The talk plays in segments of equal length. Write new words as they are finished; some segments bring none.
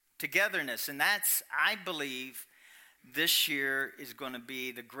togetherness. And I believe this year is going to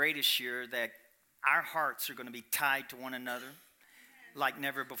be the greatest year that our hearts are going to be tied to one another like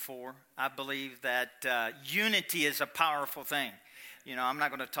never before. I believe that unity is a powerful thing. You know, I'm not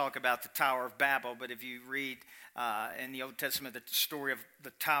going to talk about the Tower of Babel, but if you read in the Old Testament the story of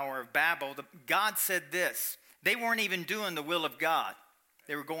the Tower of Babel, God said this. They weren't even doing the will of God.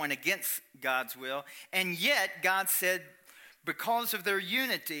 They were going against God's will. And yet God said, because of their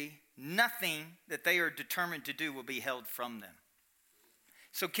unity, nothing that they are determined to do will be held from them.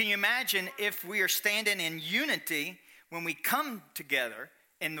 So can you imagine if we are standing in unity when we come together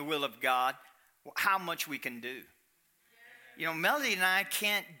in the will of God, how much we can do? You know, Melody and I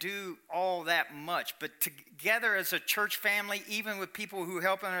can't do all that much, but together as a church family, even with people who are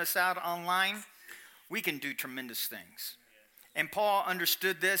helping us out online, we can do tremendous things. And Paul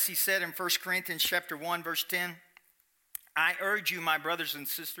understood this. He said in 1 Corinthians chapter 1, verse 10, I urge you, my brothers and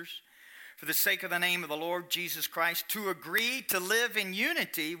sisters, for the sake of the name of the Lord Jesus Christ, to agree to live in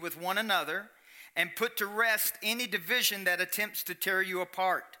unity with one another and put to rest any division that attempts to tear you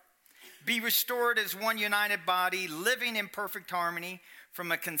apart. Be restored as one united body, living in perfect harmony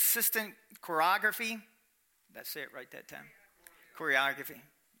from a consistent choreography. Did I say it right that time? Choreography.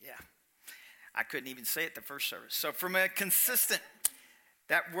 Yeah. I couldn't even say it the first service. So from a consistent,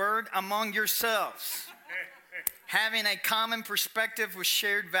 that word, among yourselves, having a common perspective with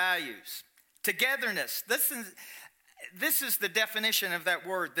shared values. Togetherness. This is the definition of that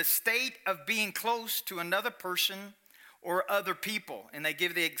word. The state of being close to another person or other people. And they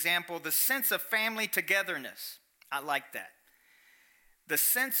give the example, the sense of family togetherness. I like that. The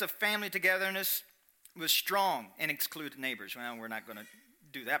sense of family togetherness was strong and excluded neighbors. Well, we're not going to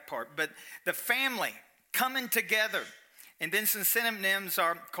do that part. But the family coming together. And then some synonyms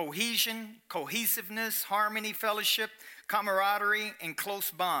are cohesion, cohesiveness, harmony, fellowship, camaraderie, and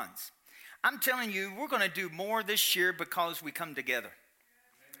close bonds. I'm telling you, we're going to do more this year because we come together.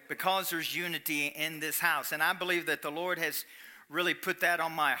 Because there's unity in this house. And I believe that the Lord has really put that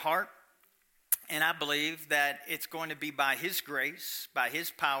on my heart. And I believe that it's going to be by His grace, by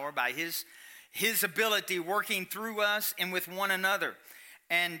His power, by His ability working through us and with one another.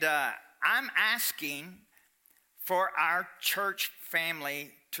 And I'm asking for our church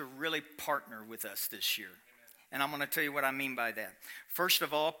family to really partner with us this year. And I'm going to tell you what I mean by that. First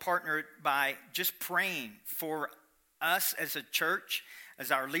of all, partner by just praying for us as a church,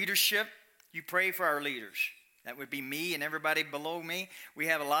 as our leadership. You pray for our leaders. That would be me and everybody below me. We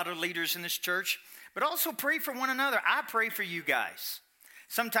have a lot of leaders in this church. But also pray for one another. I pray for you guys.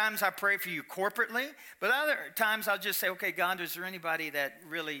 Sometimes I pray for you corporately, but other times I'll just say, okay, God, is there anybody that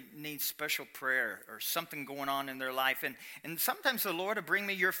really needs special prayer or something going on in their life? And sometimes the Lord will bring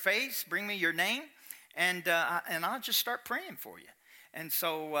me your face, bring me your name, and I'll just start praying for you. And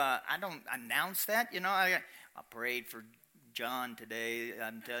so I don't announce that. You know, I prayed for John today.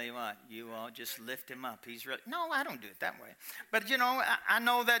 I'm telling you what, you all just lift him up. He's really, no, I don't do it that way. But, you know, I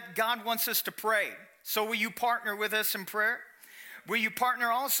know that God wants us to pray. So will you partner with us in prayer? Will you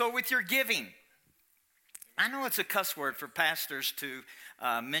partner also with your giving? I know it's a cuss word for pastors to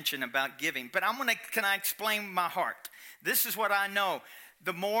mention about giving, but can I explain my heart? This is what I know.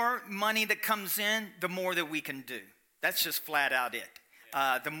 The more money that comes in, the more that we can do. That's just flat out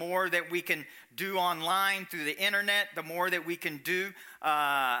it. The more that we can do online through the internet, the more that we can do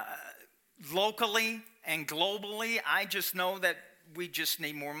locally and globally. I just know that we just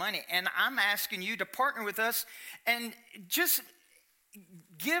need more money. And I'm asking you to partner with us and just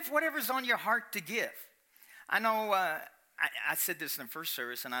give whatever's on your heart to give. I know I said this in the first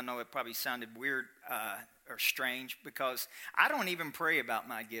service, and I know it probably sounded weird or strange because I don't even pray about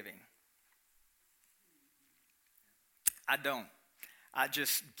my giving. I don't. I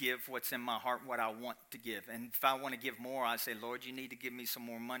just give what's in my heart, what I want to give. And if I want to give more, I say, Lord, you need to give me some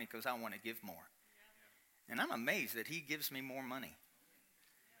more money because I want to give more. And I'm amazed that He gives me more money.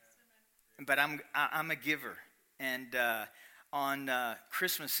 But I'm a giver. And on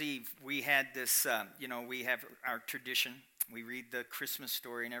Christmas Eve, we had this, we have our tradition. We read the Christmas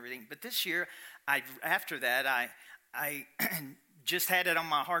story and everything. But this year, after that, I just had it on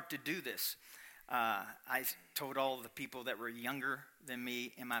my heart to do this. I told all the people that were younger than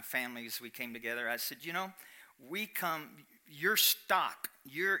me in my family as we came together, I said, your stock,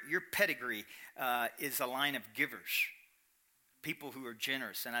 your pedigree is a line of givers, people who are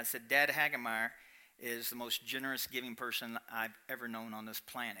generous. And I said, Dad Hagemeyer is the most generous giving person I've ever known on this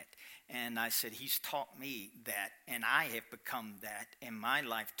planet. And I said, he's taught me that, and I have become that in my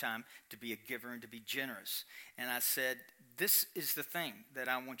lifetime to be a giver and to be generous. And I said, this is the thing that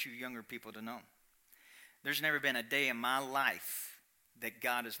I want you younger people to know. There's never been a day in my life that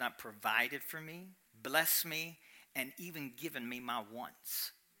God has not provided for me, blessed me, and even given me my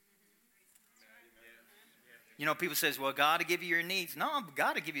wants. You know, people says, well, God will give you your needs. No,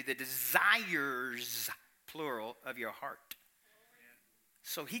 God will give you the desires, plural, of your heart.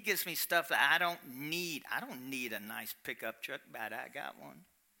 So he gives me stuff that I don't need. I don't need a nice pickup truck, but I got one.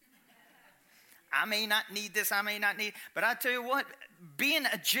 I may not need this, I may not need, but I tell you what, being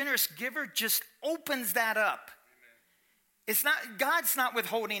a generous giver just opens that up. It's not, God's not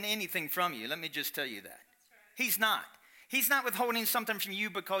withholding anything from you. Let me just tell you that. He's not. He's not withholding something from you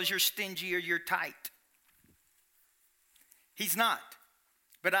because you're stingy or you're tight. He's not.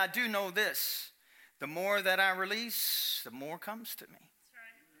 But I do know this. The more that I release, the more comes to me.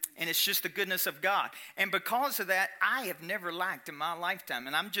 And it's just the goodness of God. And because of that, I have never lacked in my lifetime.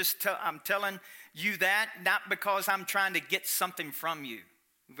 And I'm telling you that not because I'm trying to get something from you.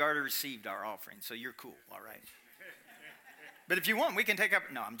 We've already received our offering, so you're cool, all right? But if you want, we can take up.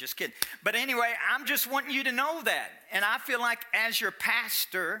 No, I'm just kidding. But anyway, I'm just wanting you to know that. And I feel like as your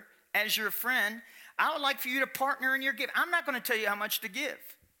pastor, as your friend, I would like for you to partner in your giving. I'm not going to tell you how much to give.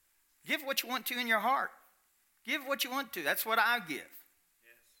 Give what you want to in your heart. Give what you want to. That's what I give.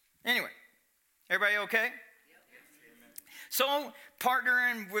 Anyway, everybody okay? Yep. So,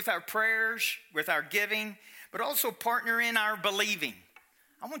 partnering with our prayers, with our giving, but also partner in our believing.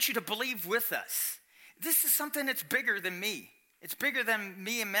 I want you to believe with us. This is something that's bigger than me. It's bigger than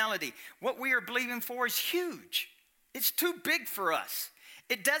me and Melody. What we are believing for is huge. It's too big for us.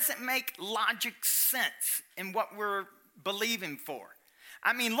 It doesn't make logic sense in what we're believing for.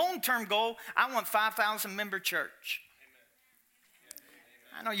 I mean, long-term goal, I want 5,000 member church.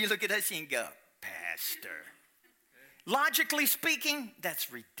 I know you look at us and go, Pastor. Logically speaking,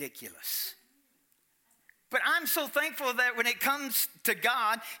 that's ridiculous. But I'm so thankful that when it comes to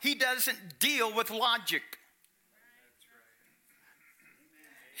God, he doesn't deal with logic.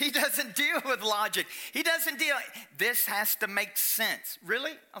 He doesn't deal with logic. He doesn't deal. This has to make sense.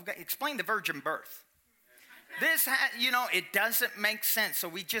 Really? Okay, explain the virgin birth. It doesn't make sense, so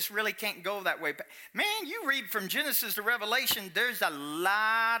we just really can't go that way. But man, you read from Genesis to Revelation, there's a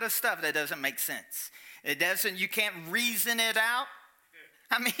lot of stuff that doesn't make sense. You can't reason it out.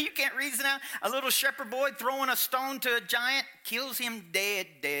 I mean, you can't reason out. A little shepherd boy throwing a stone to a giant kills him dead.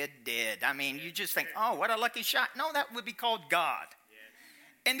 I mean, you just think, oh, what a lucky shot. No, that would be called God.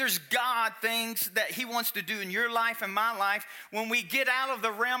 And there's God things that he wants to do in your life and my life when we get out of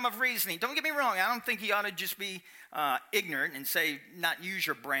the realm of reasoning. Don't get me wrong. I don't think he ought to just be ignorant and say not use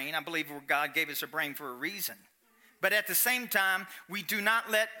your brain. I believe God gave us a brain for a reason. But at the same time, we do not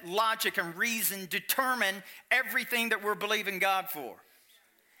let logic and reason determine everything that we're believing God for.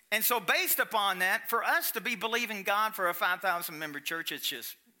 And so based upon that, for us to be believing God for a 5,000 member church, it's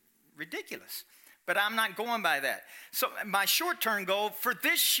just ridiculous. But I'm not going by that. So my short-term goal for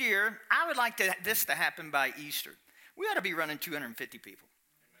this year, I would like this to happen by Easter. We ought to be running 250 people.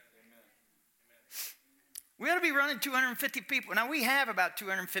 We ought to be running 250 people. Now, we have about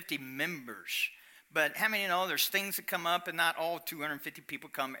 250 members. But how many know there's things that come up and not all 250 people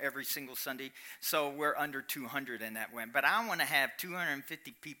come every single Sunday. So we're under 200 in that way. But I want to have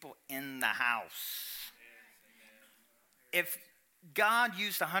 250 people in the house. If God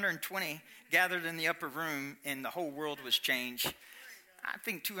used 120 gathered in the upper room and the whole world was changed, I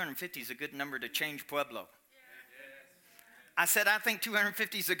think 250 is a good number to change Pueblo. I said, I think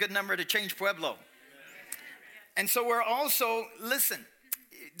 250 is a good number to change Pueblo. And so we're also, listen,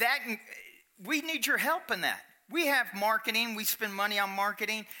 we need your help in that. We have marketing. We spend money on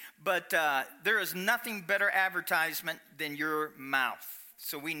marketing. But there is nothing better advertisement than your mouth.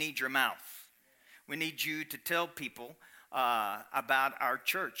 So we need your mouth. We need you to tell people about our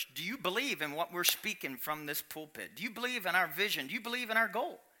church. Do you believe in what we're speaking from this pulpit? Do you believe in our vision? Do you believe in our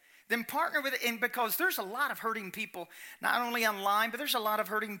goal? Then partner with it. And because there's a lot of hurting people, not only online, but there's a lot of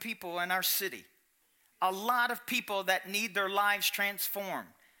hurting people in our city. A lot of people that need their lives transformed.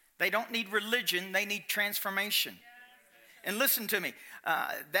 They don't need religion, they need transformation. And listen to me,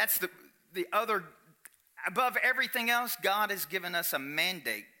 that's the other, above everything else, God has given us a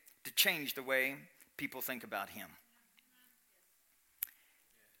mandate to change the way people think about him.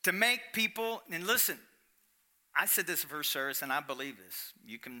 To make people, and listen, I said this first service, and I believe this.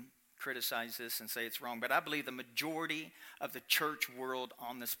 You can criticize this and say it's wrong, but I believe the majority of the church world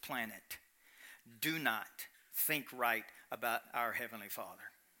on this planet do not think right about our Heavenly Father.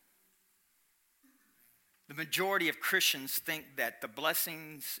 The majority of Christians think that the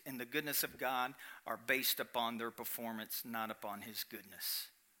blessings and the goodness of God are based upon their performance, not upon his goodness.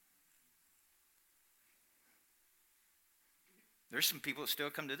 There's some people that still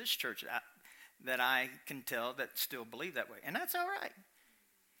come to this church that I can tell that still believe that way. And that's all right.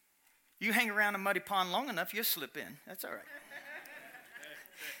 You hang around a muddy pond long enough, you'll slip in. That's all right.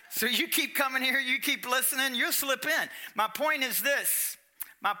 So you keep coming here, you keep listening, you'll slip in. My point is this.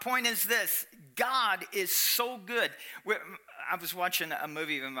 God is so good. I was watching a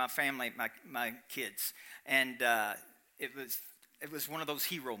movie with my family, my kids, and it was one of those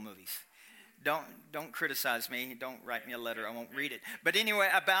hero movies. Don't criticize me. Don't write me a letter. I won't read it. But anyway,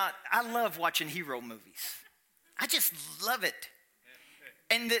 I love watching hero movies. I just love it.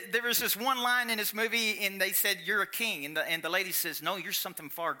 And there was this one line in this movie, and they said, "You're a king." And the lady says, "No, you're something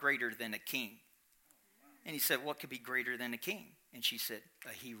far greater than a king." And he said, "What could be greater than a king?" And she said,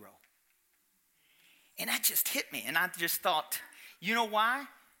 "A hero." And that just hit me. And I just thought, you know why?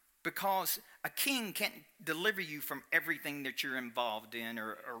 Because a king can't deliver you from everything that you're involved in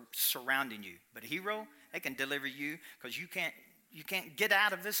or surrounding you. But a hero, they can deliver you because you can't get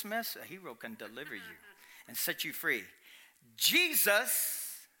out of this mess. A hero can deliver you and set you free.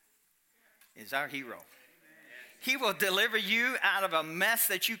 Jesus is our hero. He will deliver you out of a mess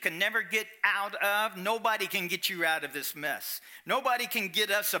that you can never get out of. Nobody can get you out of this mess. Nobody can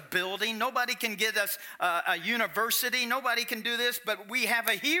get us a building. Nobody can get us a university. Nobody can do this. But we have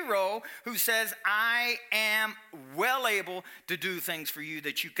a hero who says, "I am well able to do things for you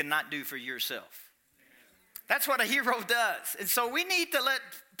that you cannot do for yourself." That's what a hero does. And so we need to let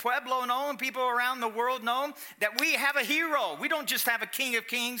Pueblo know and people around the world know that we have a hero. We don't just have a King of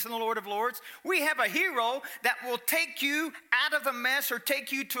Kings and the Lord of Lords. We have a hero that will take you out of the mess or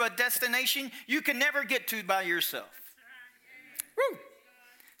take you to a destination you can never get to by yourself. Woo!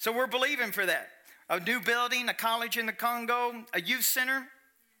 So we're believing for that. A new building, a college in the Congo, a youth center.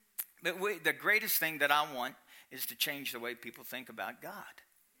 But the greatest thing that I want is to change the way people think about God.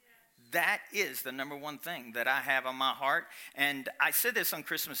 That is the number one thing that I have on my heart. And I said this on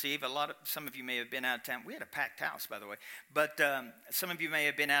Christmas Eve. Some of you may have been out of town. We had a packed house, by the way. But some of you may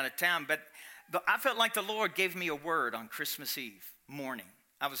have been out of town. But I felt like the Lord gave me a word on Christmas Eve morning.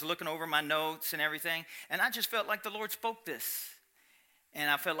 I was looking over my notes and everything. And I just felt like the Lord spoke this. And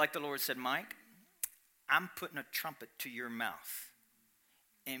I felt like the Lord said, "Mike, I'm putting a trumpet to your mouth.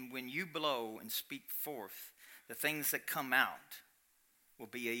 And when you blow and speak forth, the things that come out will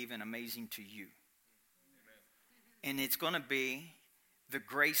be even amazing to you." And it's going to be the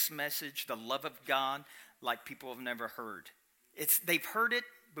grace message, the love of God, like people have never heard. They've heard it,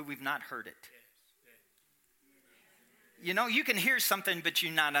 but we've not heard it. You know, you can hear something, but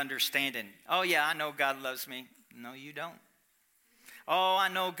you're not understanding. "Oh, yeah, I know God loves me." No, you don't. "Oh, I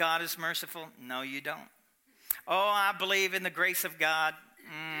know God is merciful." No, you don't. "Oh, I believe in the grace of God."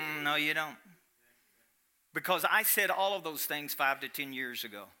 No, you don't. Because I said all of those things 5 to 10 years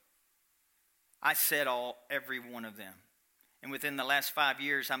ago. I said every one of them. And within the last 5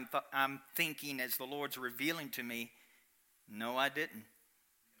 years, I'm thinking as the Lord's revealing to me, no, I didn't.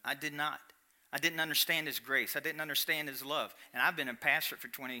 I did not. I didn't understand His grace. I didn't understand His love. And I've been a pastor for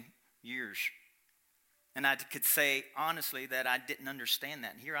 20 years. And I could say honestly that I didn't understand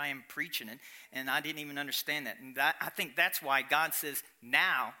that. And here I am preaching it, and I didn't even understand that. And I think that's why God says,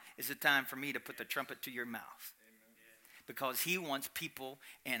 now is the time for me to put the trumpet to your mouth. Because He wants people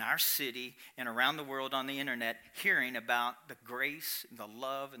in our city and around the world on the internet hearing about the grace, the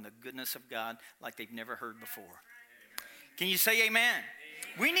love, and the goodness of God like they've never heard before. Can you say amen?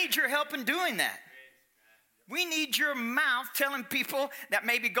 We need your help in doing that. We need your mouth telling people that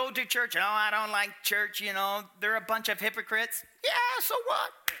maybe go to church. "Oh, I don't like church, they're a bunch of hypocrites." Yeah, so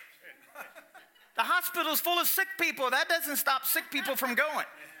what? The hospital's full of sick people. That doesn't stop sick people from going.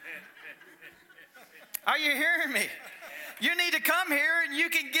 Are you hearing me? You need to come here and you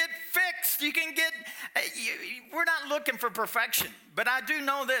can get fixed. We're not looking for perfection. But I do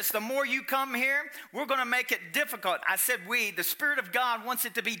know this. The more you come here, we're going to make it difficult. I said the Spirit of God wants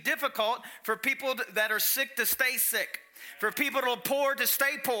it to be difficult for people that are sick to stay sick. For people that are poor to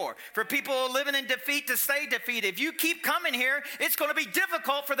stay poor. For people living in defeat to stay defeated. If you keep coming here, it's going to be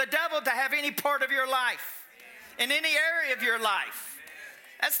difficult for the devil to have any part of your life. In any area of your life.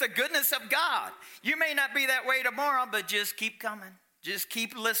 That's the goodness of God. You may not be that way tomorrow, but just keep coming. Just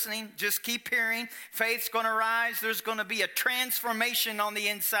keep listening. Just keep hearing. Faith's going to rise. There's going to be a transformation on the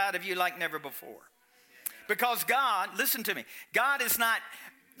inside of you like never before. Because God, listen to me, God is not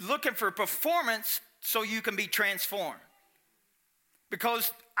looking for performance so you can be transformed.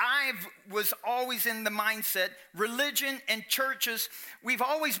 Because I was always in the mindset, religion and churches, we've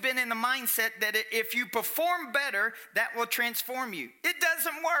always been in the mindset that if you perform better, that will transform you. It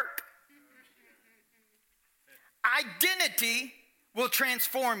doesn't work. Identity will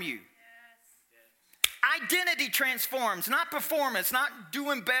transform you. Identity transforms, not performance, not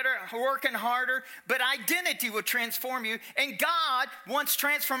doing better, working harder, but identity will transform you. And God wants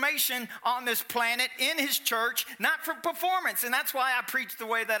transformation on this planet in his church, not for performance. And that's why I preach the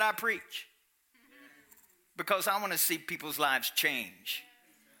way that I preach. Because I want to see people's lives change,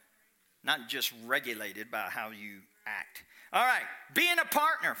 not just regulated by how you act. All right, being a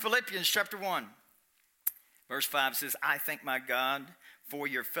partner, Philippians chapter 1, verse 5 says, I thank my God for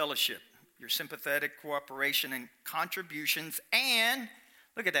your fellowship, your sympathetic cooperation and contributions, and,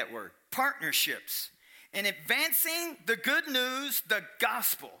 look at that word, partnerships, in advancing the good news, the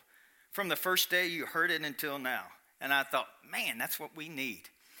gospel, from the first day you heard it until now. And I thought, man, that's what we need.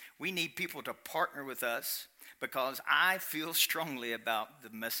 We need people to partner with us because I feel strongly about the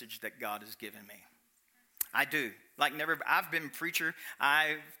message that God has given me. I do. Like never, I've been a preacher.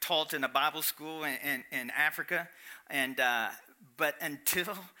 I've taught in a Bible school in Africa. But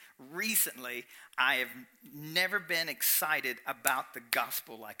until recently, I have never been excited about the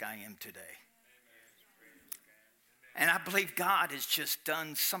gospel like I am today. And I believe God has just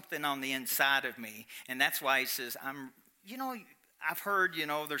done something on the inside of me. And that's why he says, I've heard,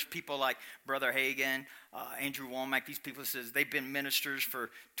 there's people like Brother Hagin, Andrew Womack, these people says they've been ministers for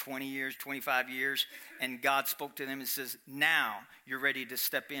 20 years, 25 years, and God spoke to them and says, now you're ready to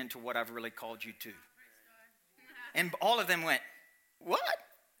step into what I've really called you to. And all of them went, what?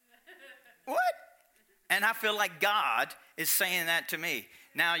 What? And I feel like God is saying that to me.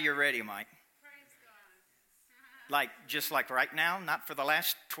 Now you're ready, Mike. Just like right now, not for the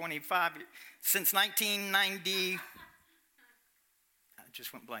last 25 years, since 1990.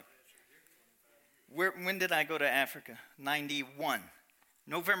 Just went blank. When did I go to Africa? 91.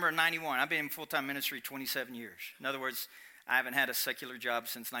 November of 91. I've been in full-time ministry 27 years. In other words, I haven't had a secular job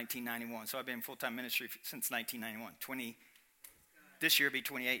since 1991. So I've been in full-time ministry since 1991. This year will be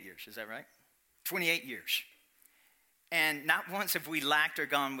 28 years. Is that right? 28 years. And not once have we lacked or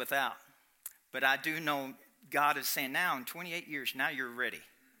gone without. But I do know God is saying now in 28 years, now you're ready.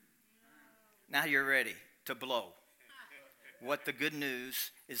 Now you're ready to blow what the good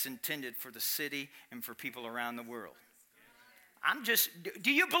news is intended for the city and for people around the world.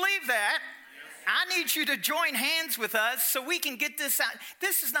 Do you believe that? I need you to join hands with us so we can get this out.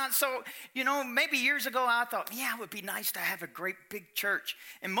 This is not so, maybe years ago I thought, it would be nice to have a great big church.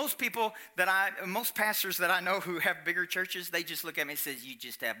 And most pastors that I know who have bigger churches, they just look at me and says, you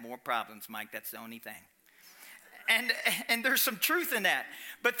just have more problems, Mike. That's the only thing. And there's some truth in that.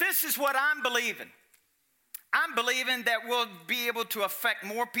 But this is what I'm believing. I'm believing that we'll be able to affect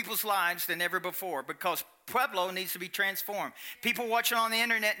more people's lives than ever before because Pueblo needs to be transformed. People watching on the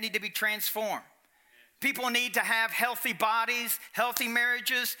internet need to be transformed. People need to have healthy bodies, healthy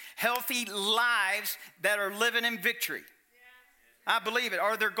marriages, healthy lives that are living in victory. I believe it.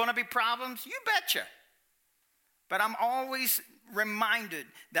 Are there going to be problems? You betcha. But I'm always reminded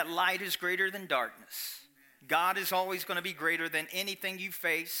that light is greater than darkness. God is always going to be greater than anything you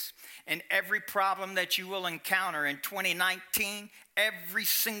face. And every problem that you will encounter in 2019, every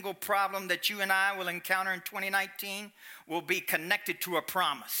single problem that you and I will encounter in 2019 will be connected to a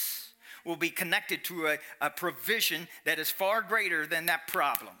promise, will be connected to a provision that is far greater than that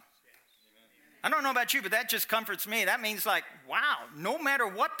problem. I don't know about you, but that just comforts me. That means wow, no matter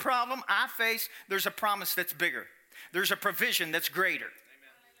what problem I face, there's a promise that's bigger. There's a provision that's greater.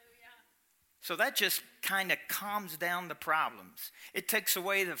 So that just kind of calms down the problems. It takes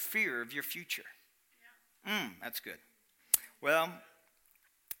away the fear of your future. That's good. Well,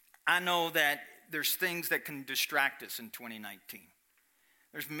 I know that there's things that can distract us in 2019.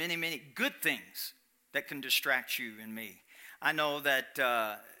 There's many, many good things that can distract you and me. I know that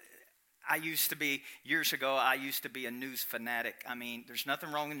years ago, I used to be a news fanatic. I mean, there's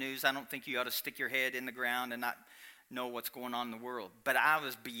nothing wrong with news. I don't think you ought to stick your head in the ground and not know what's going on in the world. But I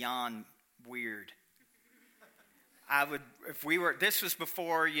was beyond weird. This was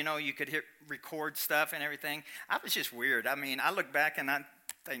before, you could record stuff and everything. I was just weird. I mean, I look back and I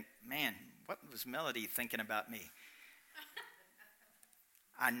think, man, what was Melody thinking about me?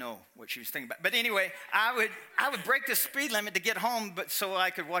 I know what she was thinking about. But anyway, I would break the speed limit to get home, but so I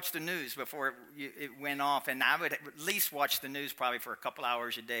could watch the news before it went off. And I would at least watch the news probably for a couple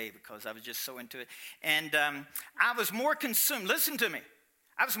hours a day because I was just so into it. And I was more consumed. Listen to me.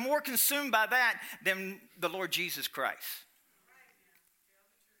 I was more consumed by that than the Lord Jesus Christ.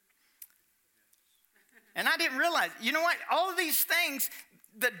 And I didn't realize, you know what? All of these things,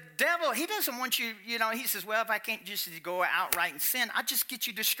 the devil, he doesn't want you, he says, well, if I can't just go outright and sin, I'll just get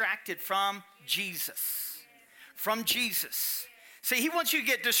you distracted from Jesus. From Jesus. See, he wants you to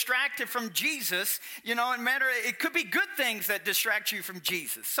get distracted from Jesus. It could be good things that distract you from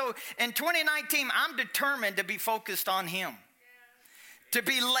Jesus. So in 2019, I'm determined to be focused on him. To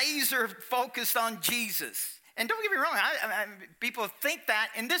be laser focused on Jesus. And don't get me wrong, people think that,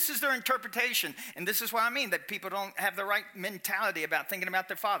 and this is their interpretation. And this is what I mean, that people don't have the right mentality about thinking about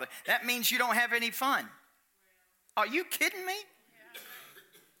their Father. That means you don't have any fun. Are you kidding me?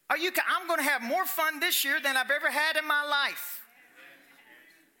 I'm going to have more fun this year than I've ever had in my life.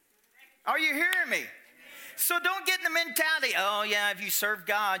 Are you hearing me? So don't get in the mentality, oh yeah, if you serve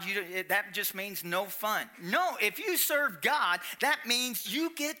God, that just means no fun. No, if you serve God, that means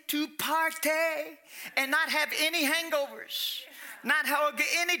you get to party and not have any hangovers, not hug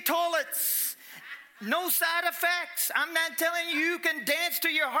any toilets, no side effects. I'm not telling you, you can dance to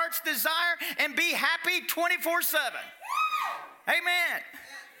your heart's desire and be happy 24/7. Amen.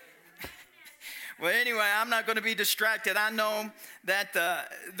 Well, anyway, I'm not going to be distracted. I know that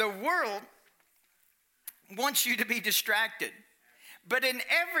the world wants you to be distracted. But in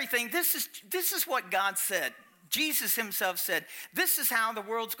everything, this is what God said. Jesus himself said, this is how the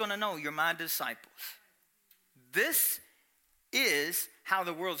world's going to know you're my disciples. This is how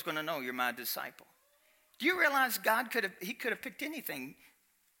the world's going to know you're my disciple. Do you realize he could have picked anything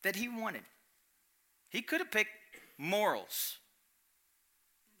that he wanted? He could have picked morals.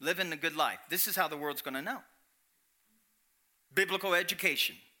 Living a good life. This is how the world's going to know. Biblical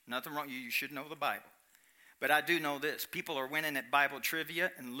education. Nothing wrong. You should know the Bible. But I do know this. People are winning at Bible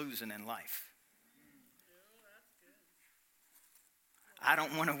trivia and losing in life. I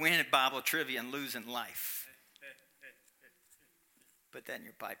don't want to win at Bible trivia and lose in life. Put that in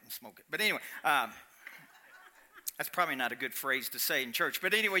your pipe and smoke it. But anyway, that's probably not a good phrase to say in church.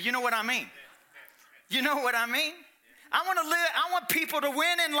 But anyway, you know what I mean. You know what I mean? I want people to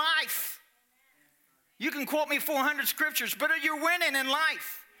win in life. You can quote me 400 scriptures, but are you winning in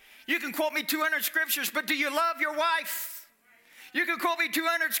life? You can quote me 200 scriptures, but do you love your wife? You can quote me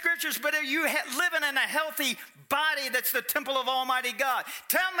 200 scriptures, but are you living in a healthy body that's the temple of Almighty God?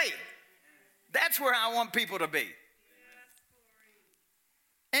 Tell me. That's where I want people to be.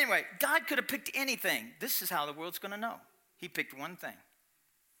 Anyway, God could have picked anything. This is how the world's going to know. He picked one thing.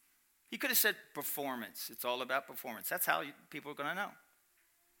 He could have said performance. It's all about performance. That's how people are going to know.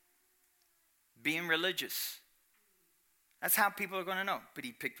 Being religious. That's how people are going to know. But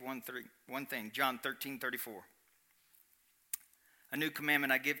he picked one thing. John 13:34. A new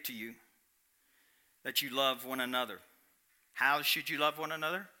commandment I give to you, that you love one another. How should you love one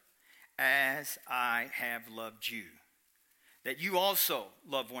another? As I have loved you. That you also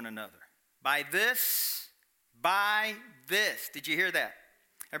love one another. By this. Did you hear that?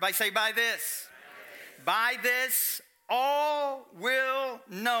 Everybody say by this. By this, all will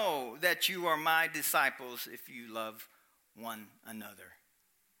know that you are my disciples if you love one another.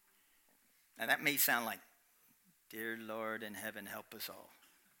 Now that may sound like, dear Lord in heaven, help us all.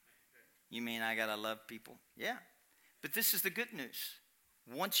 You mean I got to love people? Yeah. But this is the good news.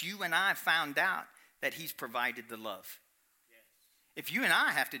 Once you and I found out that he's provided the love. Yes. If you and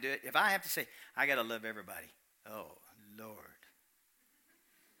I have to do it, if I have to say, I got to love everybody. Oh, Lord.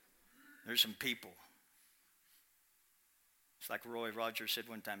 There's some people. It's like Roy Rogers said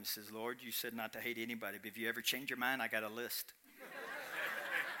one time. He says, Lord, you said not to hate anybody, but if you ever change your mind, I got a list.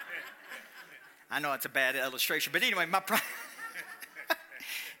 I know it's a bad illustration, but anyway,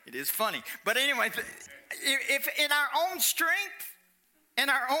 it is funny. But anyway, if in our own strength, in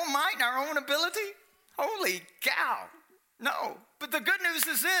our own might, in our own ability, holy cow, no. But the good news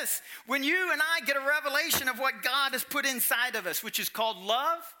is this. When you and I get a revelation of what God has put inside of us, which is called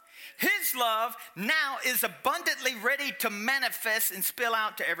love, his love now is abundantly ready to manifest and spill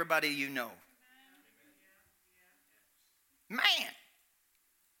out to everybody you know. Man.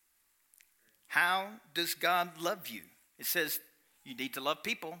 How does God love you? It says you need to love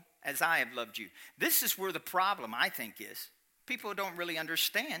people as I have loved you. This is where the problem, I think, is. People don't really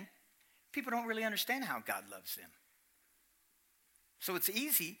understand. People don't really understand how God loves them. So it's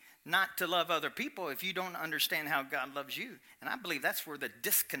easy not to love other people if you don't understand how God loves you. And I believe that's where the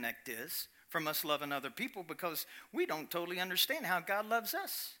disconnect is from us loving other people, because we don't totally understand how God loves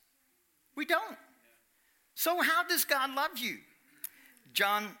us. We don't. So how does God love you?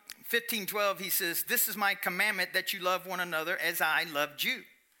 John 15:12, he says, this is my commandment, that you love one another as I loved you.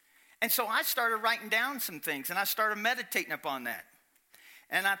 And so I started writing down some things, and I started meditating upon that.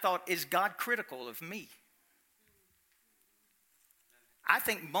 And I thought, is God critical of me? I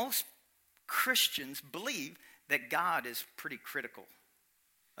think most Christians believe that God is pretty critical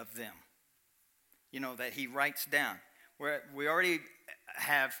of them. You know, that he writes down. I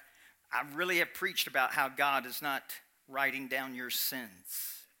really have preached about how God is not writing down your sins.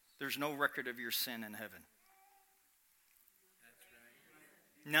 There's no record of your sin in heaven.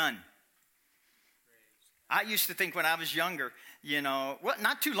 None. I used to think when I was younger,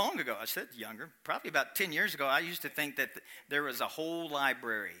 not too long ago, I said younger, probably about 10 years ago, I used to think that there was a whole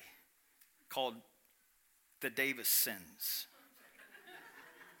library called the Davis Sins.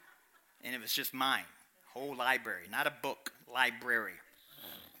 And it was just mine, whole library, not a book, library.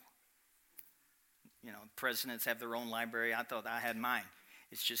 Presidents have their own library. I thought I had mine.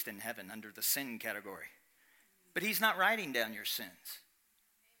 It's just in heaven under the sin category. But he's not writing down your sins.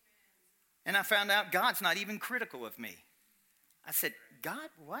 And I found out God's not even critical of me. I said, God,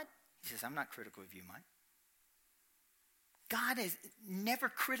 what? He says, I'm not critical of you, Mike. God never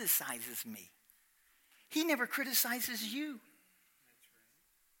criticizes me. He never criticizes you.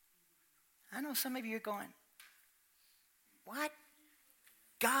 I know some of you are going, what?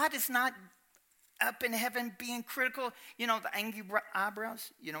 God is not up in heaven being critical? The angry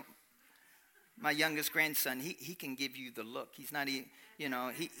eyebrows? My youngest grandson, he can give you the look. He's not, he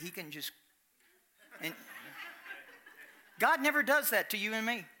can just... And God never does that to you and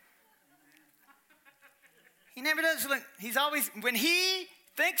me. He never does. Look, he's always, when he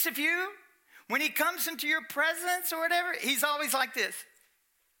thinks of you, when he comes into your presence or whatever, he's always like this.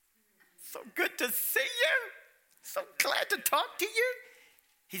 So good to see you. So glad to talk to you.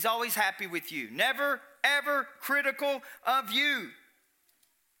 He's always happy with you. Never, ever critical of you.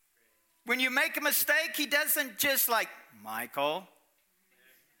 When you make a mistake, he doesn't just like, Michael.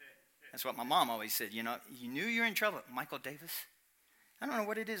 That's what my mom always said. You knew you were in trouble. Michael Davis. I don't know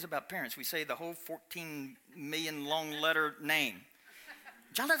what it is about parents. We say the whole 14 million long letter name.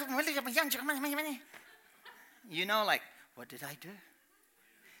 Like, what did I do?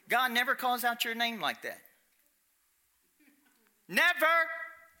 God never calls out your name like that. Never.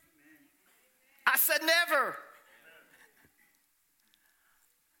 I said never.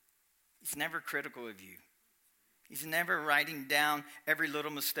 He's never critical of you. He's never writing down every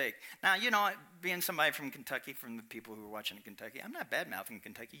little mistake. Now, being somebody from Kentucky, from the people who are watching in Kentucky, I'm not bad-mouthing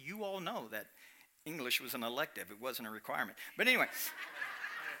Kentucky. You all know that English was an elective. It wasn't a requirement. But anyway,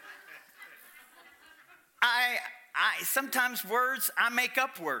 I sometimes I make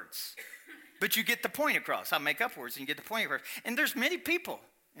up words. But you get the point across. I make up words and you get the point across. And there's many people,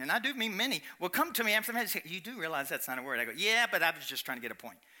 and I do mean many, will come to me after the message and say, you do realize that's not a word. I go, yeah, but I was just trying to get a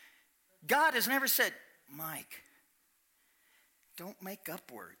point. God has never said, Mike, don't make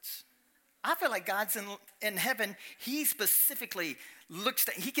up words. I feel like God's in heaven. He specifically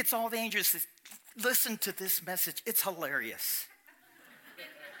he gets all the angels and says, listen to this message. It's hilarious.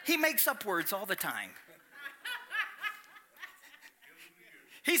 He makes up words all the time.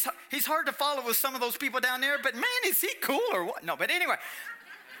 He's hard to follow with some of those people down there, but man, is he cool or what? No, but anyway,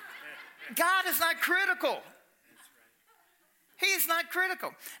 God is not critical. He's not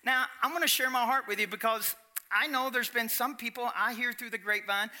critical. Now, I'm going to share my heart with you because I know there's been some people I hear through the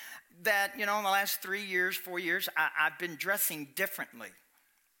grapevine that, in the last 3 years, 4 years, I've been dressing differently.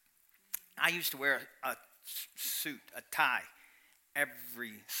 I used to wear a suit, a tie,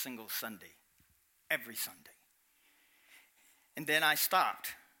 every single Sunday. Every Sunday. And then I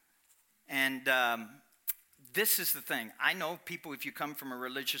stopped. And this is the thing. I know people, if you come from a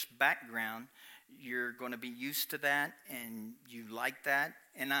religious background, you're going to be used to that and you like that,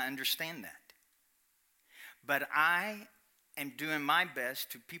 and I understand that. But I am doing my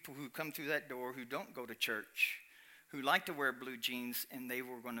best to people who come through that door who don't go to church, who like to wear blue jeans, and they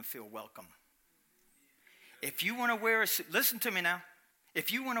were going to feel welcome. If you want to wear a suit, listen to me now.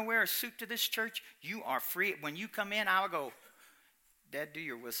 If you want to wear a suit to this church, you are free. When you come in, I'll go, Dad, do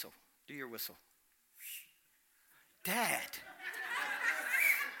your whistle. Do your whistle. Dad.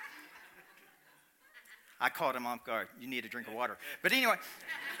 I caught him off guard. You need a drink of water. But anyway,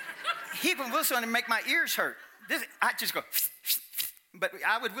 he would whistle and make my ears hurt. I just go, but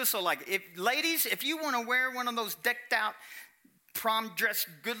I would whistle like, ladies, if you want to wear one of those decked out prom dress,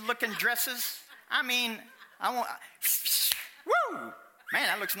 good looking dresses, I want, woo, man,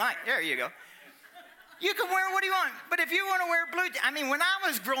 that looks nice. There you go. You can wear what you want. But if you want to wear blue, when I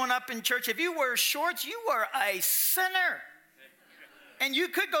was growing up in church, if you wear shorts, you were a sinner. And you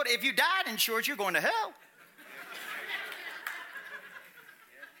could go to, if you died in shorts, you're going to hell.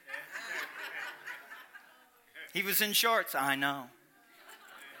 He was in shorts. I know.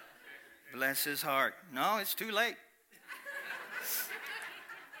 Bless his heart. No, it's too late.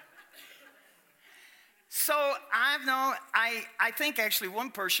 So I think actually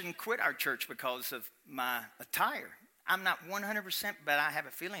one person quit our church because of my attire. I'm not 100%, but I have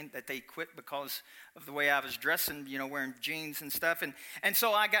a feeling that they quit because of the way I was dressing, wearing jeans and stuff. And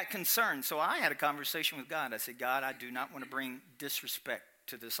so I got concerned. So I had a conversation with God. I said, God, I do not want to bring disrespect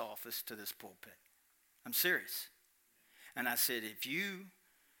to this office, to this pulpit. I'm serious. And I said, if you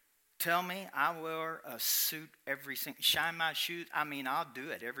tell me I wear a suit shine my shoes, I'll do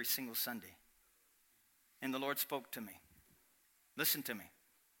it every single Sunday. And the Lord spoke to me. Listen to me.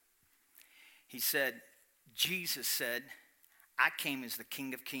 He said, Jesus said, I came as the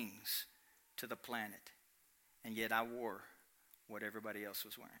King of Kings to the planet, and yet I wore what everybody else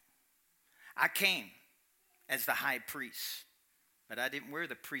was wearing. I came as the high priest, but I didn't wear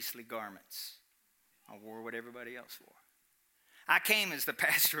the priestly garments. I wore what everybody else wore. I came as the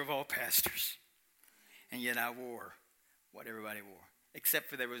pastor of all pastors, and yet I wore what everybody wore, except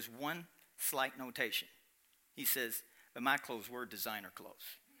for there was one slight notation. He says, but my clothes were designer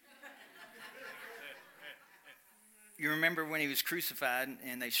clothes. You remember when he was crucified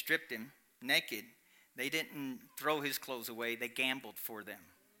and they stripped him naked, they didn't throw his clothes away, they gambled for them.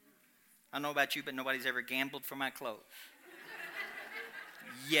 I don't know about you, but nobody's ever gambled for my clothes.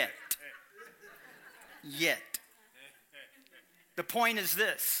 Yet. The point is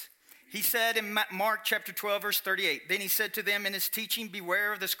this. He said in Mark chapter 12, verse 38, then he said to them in his teaching,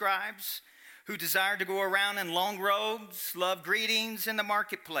 beware of the scribes who desire to go around in long robes, love greetings in the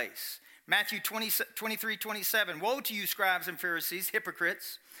marketplace. Matthew 23:27, woe to you, scribes and Pharisees,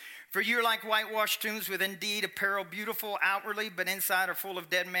 hypocrites, for you are like whitewashed tombs with indeed apparel beautiful outwardly, but inside are full of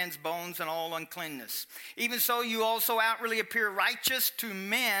dead men's bones and all uncleanness. Even so, you also outwardly appear righteous to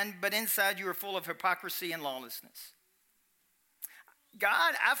men, but inside you are full of hypocrisy and lawlessness.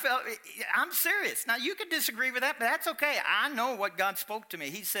 God, I'm serious. Now, you could disagree with that, but that's okay. I know what God spoke to me.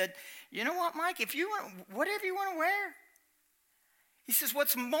 He said, you know what, Mike, if you want, whatever you want to wear. He says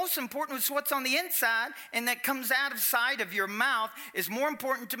what's most important is what's on the inside, and that comes out of sight of your mouth is more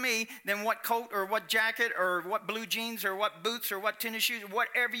important to me than what coat or what jacket or what blue jeans or what boots or what tennis shoes,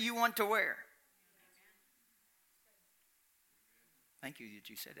 whatever you want to wear. Thank you that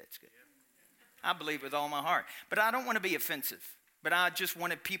you said that's good. I believe with all my heart. But I don't want to be offensive. But I just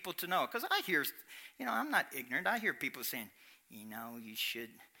wanted people to know. Because I hear, I'm not ignorant. I hear people saying,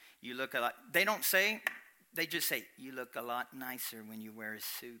 you look a lot. They don't say, they just say, you look a lot nicer when you wear a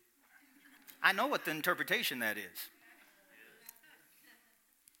suit. I know what the interpretation that is.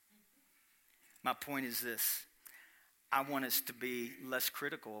 My point is this. I want us to be less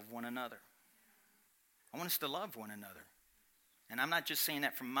critical of one another. I want us to love one another. And I'm not just saying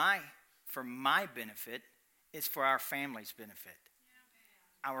that for my benefit. It's for our family's benefit.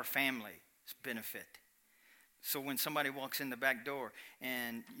 Our family's benefit. So when somebody walks in the back door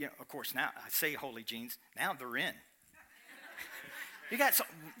and, of course, now I say holy jeans, now they're in.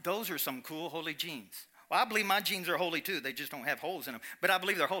 Those are some cool holy jeans. Well, I believe my jeans are holy too. They just don't have holes in them. But I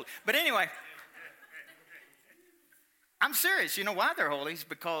believe they're holy. But anyway, I'm serious. You know why they're holy? It's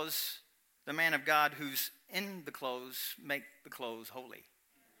because the man of God who's in the clothes make the clothes holy.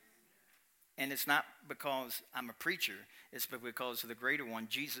 And it's not because I'm a preacher. It's because of the greater one,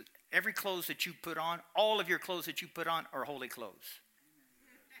 Jesus. Every clothes that you put on, all of your clothes that you put on are holy clothes.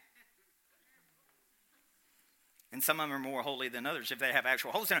 And some of them are more holy than others if they have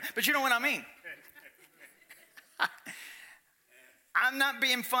actual holes in them. But you know what I mean. I'm not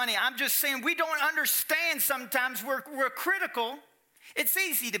being funny. I'm just saying we don't understand sometimes. We're critical. It's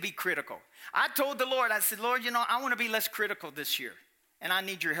easy to be critical. I told the Lord, I said, Lord, I want to be less critical this year. And I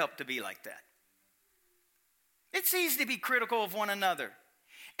need your help to be like that. It's easy to be critical of one another.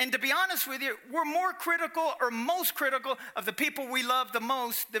 And to be honest with you, we're more critical or most critical of the people we love the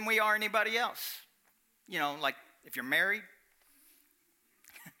most than we are anybody else. Like if you're married.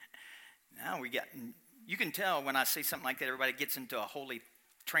 Now you can tell when I say something like that, everybody gets into a holy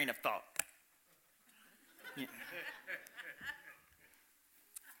train of thought.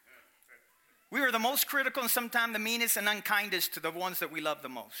 We are the most critical and sometimes the meanest and unkindest to the ones that we love the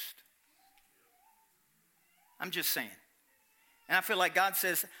most. I'm just saying. And I feel like God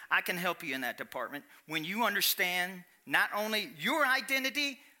says, I can help you in that department. When you understand not only your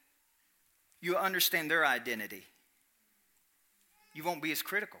identity, you understand their identity. You won't be as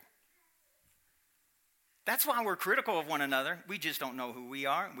critical. That's why we're critical of one another. We just don't know who we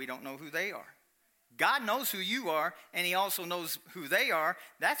are and we don't know who they are. God knows who you are, and he also knows who they are.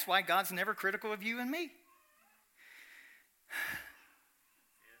 That's why God's never critical of you and me.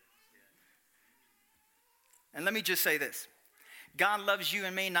 And let me just say this. God loves you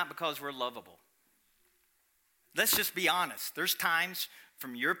and me not because we're lovable. Let's just be honest. There's times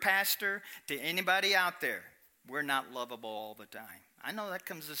from your pastor to anybody out there, we're not lovable all the time. I know that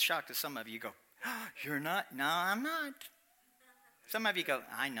comes as a shock to some of you. You go, You're not? No, I'm not. Some of you go,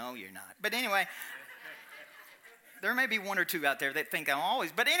 I know you're not. But anyway, there may be one or two out there that think I'm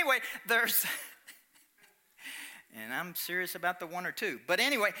always. But anyway, there's, and I'm serious about the one or two. But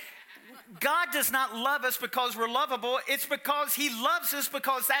anyway, God does not love us because we're lovable. It's because he loves us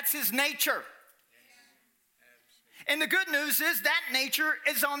because that's his nature. And the good news is that nature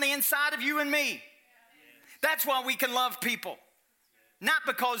is on the inside of you and me. That's why we can love people. Not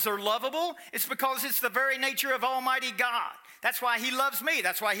because they're lovable. It's because it's the very nature of Almighty God. That's why he loves me.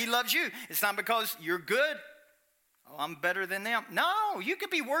 That's why he loves you. It's not because you're good. Oh, I'm better than them. No, you could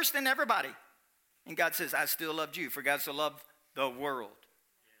be worse than everybody. And God says, I still loved you, for God so loved the world.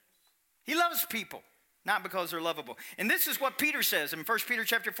 He loves people, not because they're lovable. And this is what Peter says in 1 Peter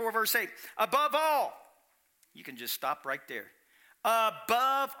chapter 4, verse 8. Above all, you can just stop right there.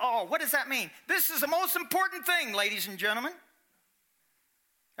 Above all. What does that mean? This is the most important thing, ladies and gentlemen.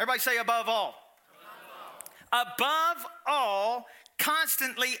 Everybody say above all. Above all,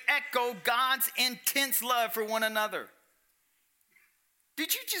 constantly echo God's intense love for one another.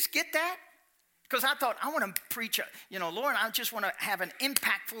 Did you just get that? Because I thought, I want to preach, Lord, I just want to have an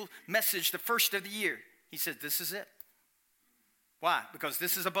impactful message the first of the year. He said, this is it. Why? Because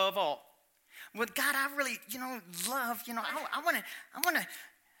this is above all. Well, God, I really, love, I'm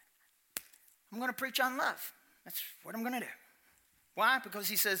going to preach on love. That's what I'm going to do. Why? Because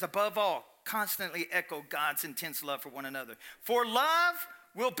he says, above all, constantly echo God's intense love for one another. For love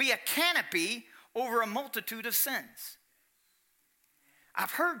will be a canopy over a multitude of sins.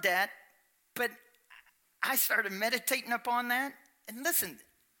 I've heard that, but I started meditating upon that. And listen,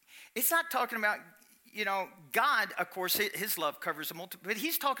 it's not talking about, God, of course, his love covers a multitude, but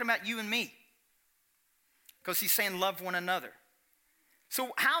he's talking about you and me. Because he's saying love one another.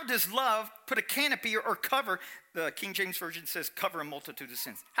 So how does love put a canopy or cover, the King James Version says cover a multitude of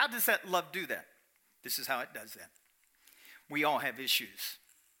sins. How does that love do that? This is how it does that. We all have issues,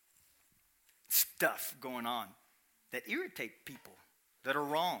 stuff going on that irritate people, that are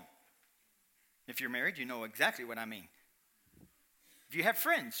wrong. If you're married, you know exactly what I mean. If you have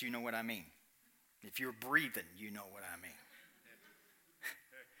friends, you know what I mean. If you're breathing, you know what I mean.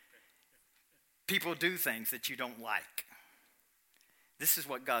 People do things that you don't like. This is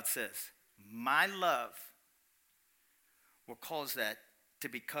what God says. My love will cause that to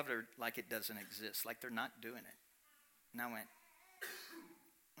be covered like it doesn't exist, like they're not doing it. And I went,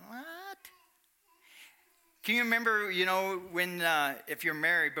 what? Can you remember, when if you're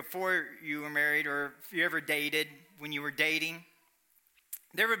married, before you were married, or if you ever dated, when you were dating,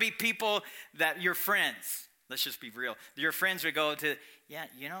 there would be people that your friends, let's just be real, your friends would go to,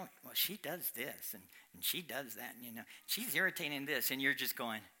 well, she does this, and she does that, and, she's irritating this, and you're just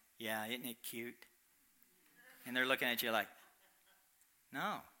going, yeah, isn't it cute? And they're looking at you like,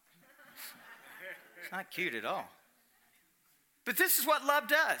 no, it's not cute at all. But this is what love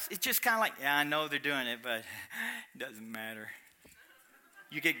does. It's just kind of like, yeah, I know they're doing it, but it doesn't matter.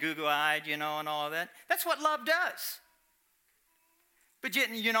 You get Google-eyed, and all of that. That's what love does. But,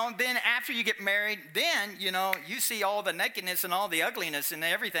 then after you get married, then, you see all the nakedness and all the ugliness and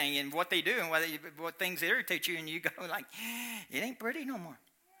everything and what they do and what things irritate you, and you go like, it ain't pretty no more.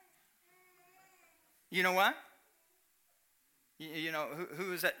 You know what?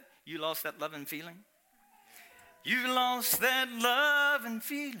 Who is that? You lost that love and feeling? You lost that love and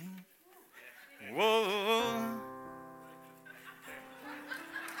feeling. Whoa.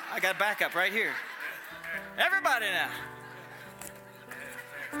 I got backup right here. Everybody now.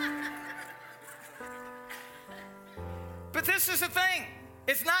 But this is the thing.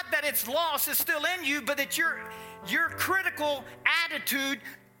 It's not that it's lost, it's still in you, but that your critical attitude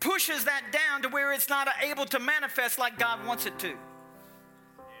pushes that down to where it's not able to manifest like God wants it to.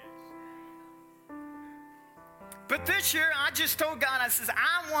 But this year, I just told God, I says,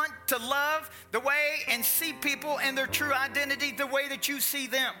 I want to love the way and see people in their true identity the way that you see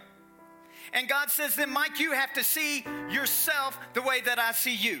them. And God says, then Mike, you have to see yourself the way that I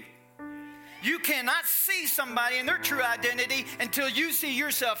see you. You cannot see somebody in their true identity until you see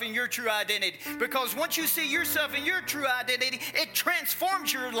yourself in your true identity. Because once you see yourself in your true identity, it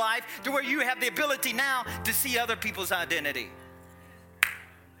transforms your life to where you have the ability now to see other people's identity.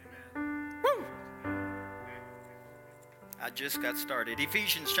 Woo! I just got started.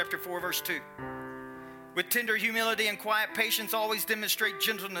 Ephesians chapter 4, verse 2. With tender humility and quiet patience, always demonstrate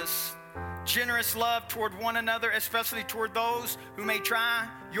gentleness, generous love toward one another, especially toward those who may try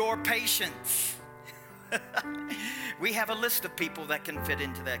your patience. We have a list of people that can fit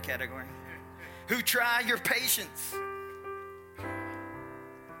into that category. Who try your patience.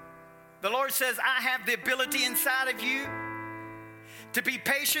 The Lord says, I have the ability inside of you To be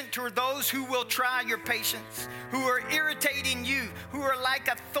patient toward those who will try your patience, who are irritating you, who are like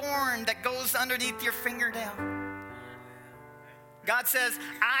a thorn that goes underneath your fingernail. God says,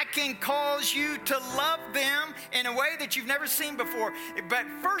 I can cause you to love them in a way that you've never seen before. But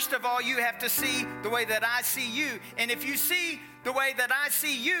first of all, you have to see the way that I see you. And if you see the way that I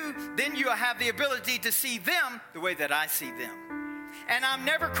see you, then you'll have the ability to see them the way that I see them. And I'm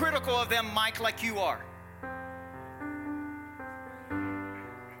never critical of them, Mike, like you are.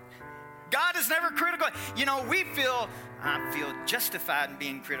 God is never critical. You know, I feel justified in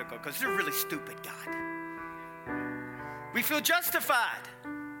being critical because they're really stupid, God. We feel justified.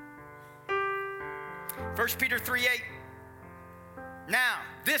 1 Peter 3:8. Now,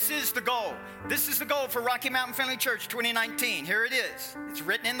 this is the goal. This is the goal for Rocky Mountain Family Church 2019. Here it is. It's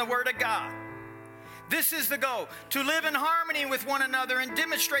written in the Word of God. This is the goal, to live in harmony with one another and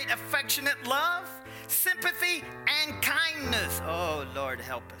demonstrate affectionate love, sympathy, and kindness. Oh, Lord,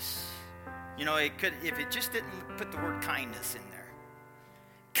 help us. You know, it could, if it just didn't put the word kindness in there.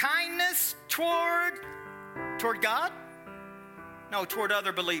 Kindness toward God? No, toward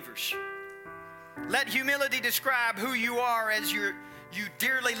other believers. Let humility describe who you are as you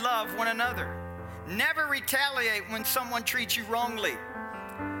dearly love one another. Never retaliate when someone treats you wrongly,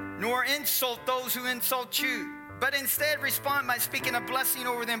 nor insult those who insult you, but instead respond by speaking a blessing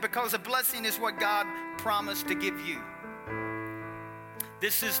over them, because a blessing is what God promised to give you.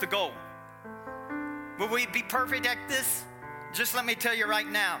 This is the goal. Will we be perfect at this? Just let me tell you right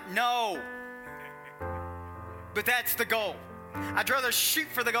now, no. But that's the goal. I'd rather shoot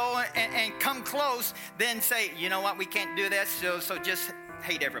for the goal and come close than say, you know what, we can't do that, so just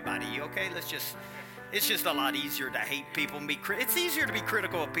hate everybody, okay? It's just a lot easier to hate people and it's easier to be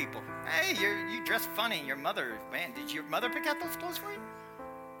critical of people. Hey, you dress funny. Your mother, man, did your mother pick out those clothes for you?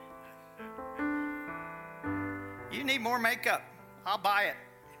 You need more makeup. I'll buy it.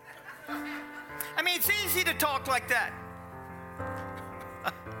 I mean, it's easy to talk like that.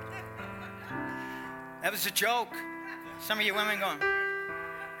 That was a joke. Some of you women going,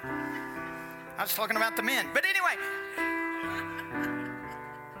 I was talking about the men. But anyway,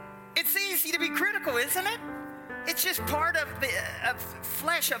 it's easy to be critical, isn't it? It's just part of the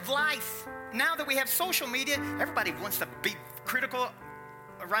flesh of life. Now that we have social media, everybody wants to be critical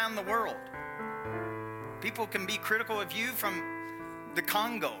around the world. People can be critical of you from the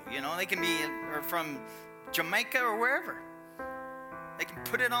Congo, you know, they can be, or from Jamaica or wherever. They can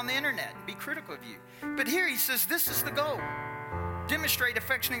put it on the internet and be critical of you. But here he says, this is the goal. Demonstrate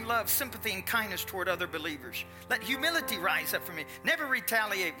affectionate love, sympathy, and kindness toward other believers. Let humility rise up from you. Never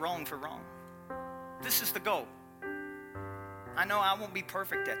retaliate wrong for wrong. This is the goal. I know I won't be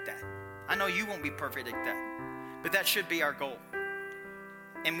perfect at that. I know you won't be perfect at that. But that should be our goal.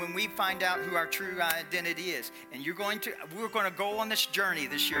 And when we find out who our true identity is, and we're going to go on this journey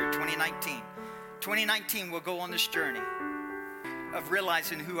this year, 2019. 2019, we'll go on this journey of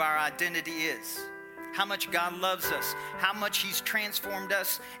realizing who our identity is, how much God loves us, how much He's transformed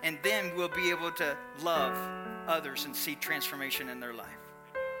us, and then we'll be able to love others and see transformation in their life.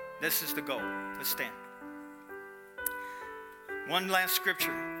 This is the goal. Let's stand. One last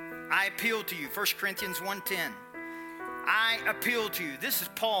scripture. I appeal to you, 1 Corinthians 1:10. I appeal to you. This is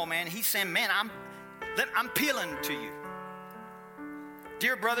Paul, man. He's saying, man, I'm appealing to you.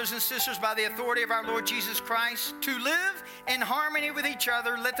 Dear brothers and sisters, by the authority of our Lord Jesus Christ, to live in harmony with each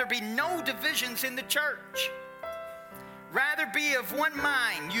other, let there be no divisions in the church. Rather be of one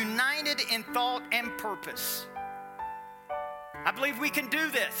mind, united in thought and purpose. I believe we can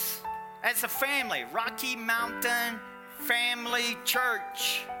do this as a family, Rocky Mountain Family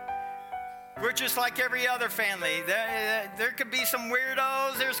Church. We're just like every other family. There could be some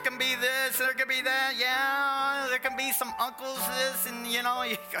weirdos. There can be this. There could be that. Yeah, there can be some uncles this. And, you know,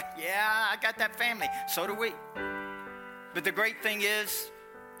 yeah, I got that family. So do we. But the great thing is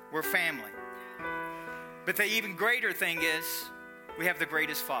we're family. But the even greater thing is we have the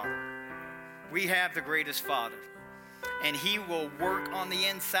greatest Father. We have the greatest Father. And He will work on the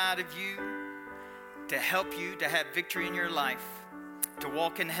inside of you to help you to have victory in your life. To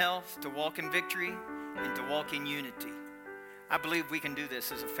walk in health, to walk in victory, and to walk in unity. I believe we can do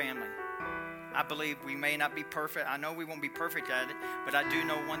this as a family. I believe we may not be perfect. I know we won't be perfect at it, but I do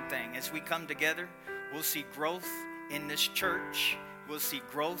know one thing. As we come together, we'll see growth in this church. We'll see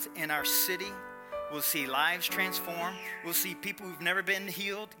growth in our city. We'll see lives transform. We'll see people who've never been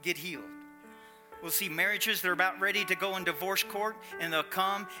healed get healed. We'll see marriages that are about ready to go in divorce court, and they'll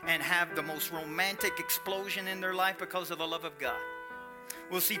come and have the most romantic explosion in their life because of the love of God.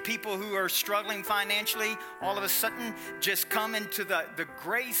 We'll see people who are struggling financially all of a sudden just come into the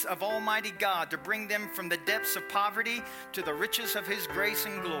grace of Almighty God to bring them from the depths of poverty to the riches of His grace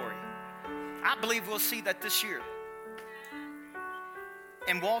and glory. I believe we'll see that this year.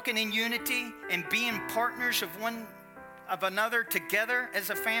 And walking in unity and being partners of one of another together as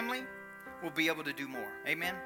a family, we'll be able to do more. Amen.